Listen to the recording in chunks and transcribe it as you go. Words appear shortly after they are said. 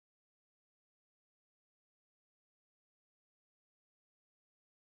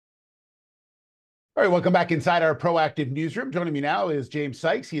All right, welcome back inside our proactive newsroom. Joining me now is James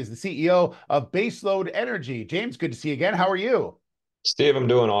Sykes. He is the CEO of Baselode Energy. James, good to see you again. How are you? Steve, I'm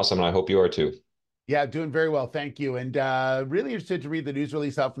doing awesome, and I hope you are too. Yeah, doing very well, thank you. And really interested to read the news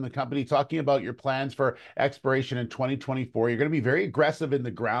release out from the company talking about your plans for exploration in 2024. You're going to be very aggressive in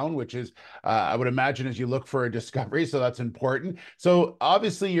the ground, which is, I would imagine, as you look for a discovery. So that's important. So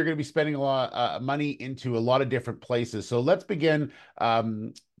obviously, you're going to be spending a lot of money into a lot of different places. So let's begin.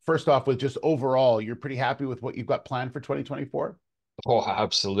 First off, with just overall, you're pretty happy with what you've got planned for 2024? Oh,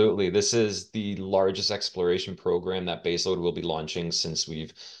 absolutely. This is the largest exploration program that Baselode will be launching since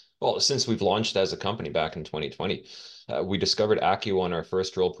we've launched as a company back in 2020. We discovered ACKIO on our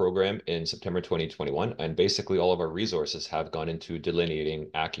first drill program in September 2021, and basically all of our resources have gone into delineating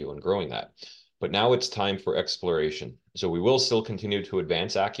ACKIO and growing that. But now it's time for exploration. So we will still continue to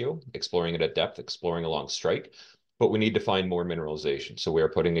advance ACKIO, exploring it at depth, exploring along strike, but we need to find more mineralization. So we are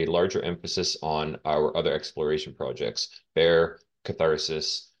putting a larger emphasis on our other exploration projects, Bear,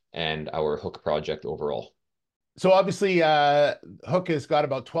 Catharsis, and our Hook project overall. So obviously, Hook has got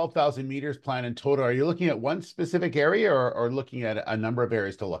about 12,000 meters planned in total. Are you looking at one specific area or looking at a number of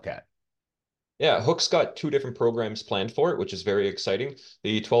areas to look at? Yeah, Hook's got two different programs planned for it, which is very exciting.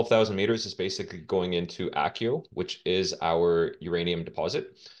 The 12,000 meters is basically going into ACKIO, which is our uranium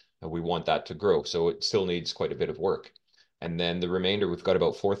deposit. We want that to grow, so it still needs quite a bit of work. And then the remainder, we've got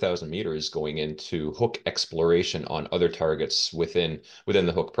about 4,000 meters going into Hook exploration on other targets within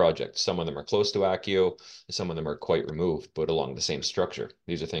the Hook project. Some of them are close to ACKIO, some of them are quite removed, but along the same structure.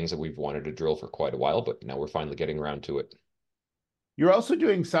 These are things that we've wanted to drill for quite a while, but now we're finally getting around to it. You're also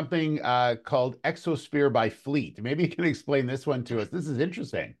doing something called Exosphere by Fleet. Maybe you can explain this one to us. This is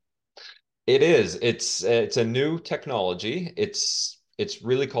interesting. It is. It's a new technology. It's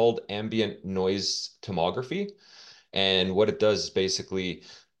really called ambient noise tomography. And what it does is basically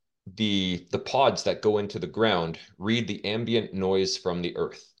the pods that go into the ground read the ambient noise from the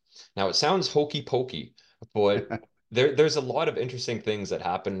earth. Now it sounds hokey pokey, but there's a lot of interesting things that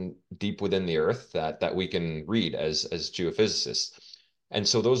happen deep within the earth that we can read as geophysicists. And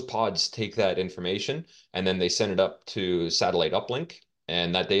so those pods take that information and then they send it up to satellite uplink,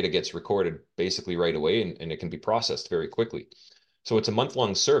 and that data gets recorded basically right away and it can be processed very quickly. So it's a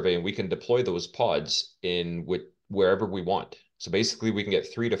month-long survey, and we can deploy those pods in wherever we want. So basically, we can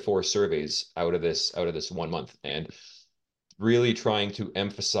get 3 to 4 surveys out of this 1 month, and really trying to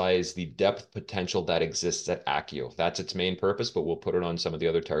emphasize the depth potential that exists at ACKIO. That's its main purpose, but we'll put it on some of the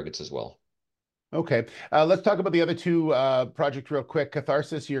other targets as well. Okay, let's talk about the other two projects real quick.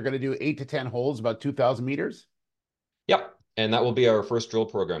 Catharsis, you're going to do 8 to 10 holes, about 2,000 meters. Yep. And that will be our first drill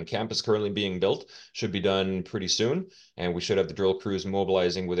program. Camp is currently being built, should be done pretty soon, and we should have the drill crews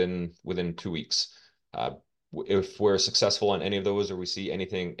mobilizing within 2 weeks. Uh, if we're successful on any of those or we see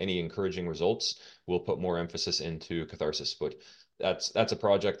any encouraging results, we'll put more emphasis into Catharsis. But that's a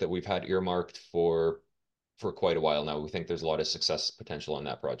project that we've had earmarked for quite a while now. We think there's a lot of success potential on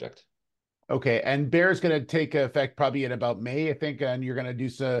that project. Okay, and Bear is going to take effect probably in about May, I think, and you're going to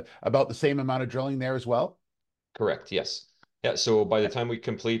do about the same amount of drilling there as well. Correct, yes. Yeah, so by the time we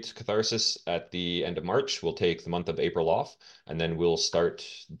complete Catharsis at the end of March, we'll take the month of April off, and then we'll start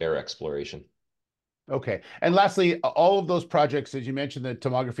bear exploration. Okay. And lastly, all of those projects, as you mentioned, the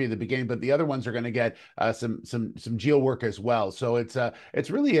tomography at the beginning, but the other ones are going to get some geo work as well. So it's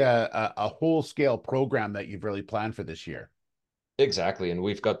really a whole scale program that you've really planned for this year. Exactly, and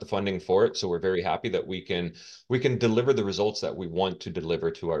we've got the funding for it, so we're very happy that we can deliver the results that we want to deliver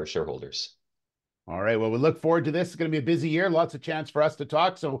to our shareholders. All right. Well, we look forward to this. It's going to be a busy year. Lots of chance for us to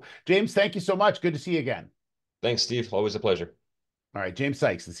talk. So, James, thank you so much. Good to see you again. Thanks, Steve. Always a pleasure. All right. James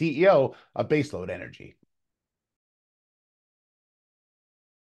Sykes, the CEO of Baselode Energy.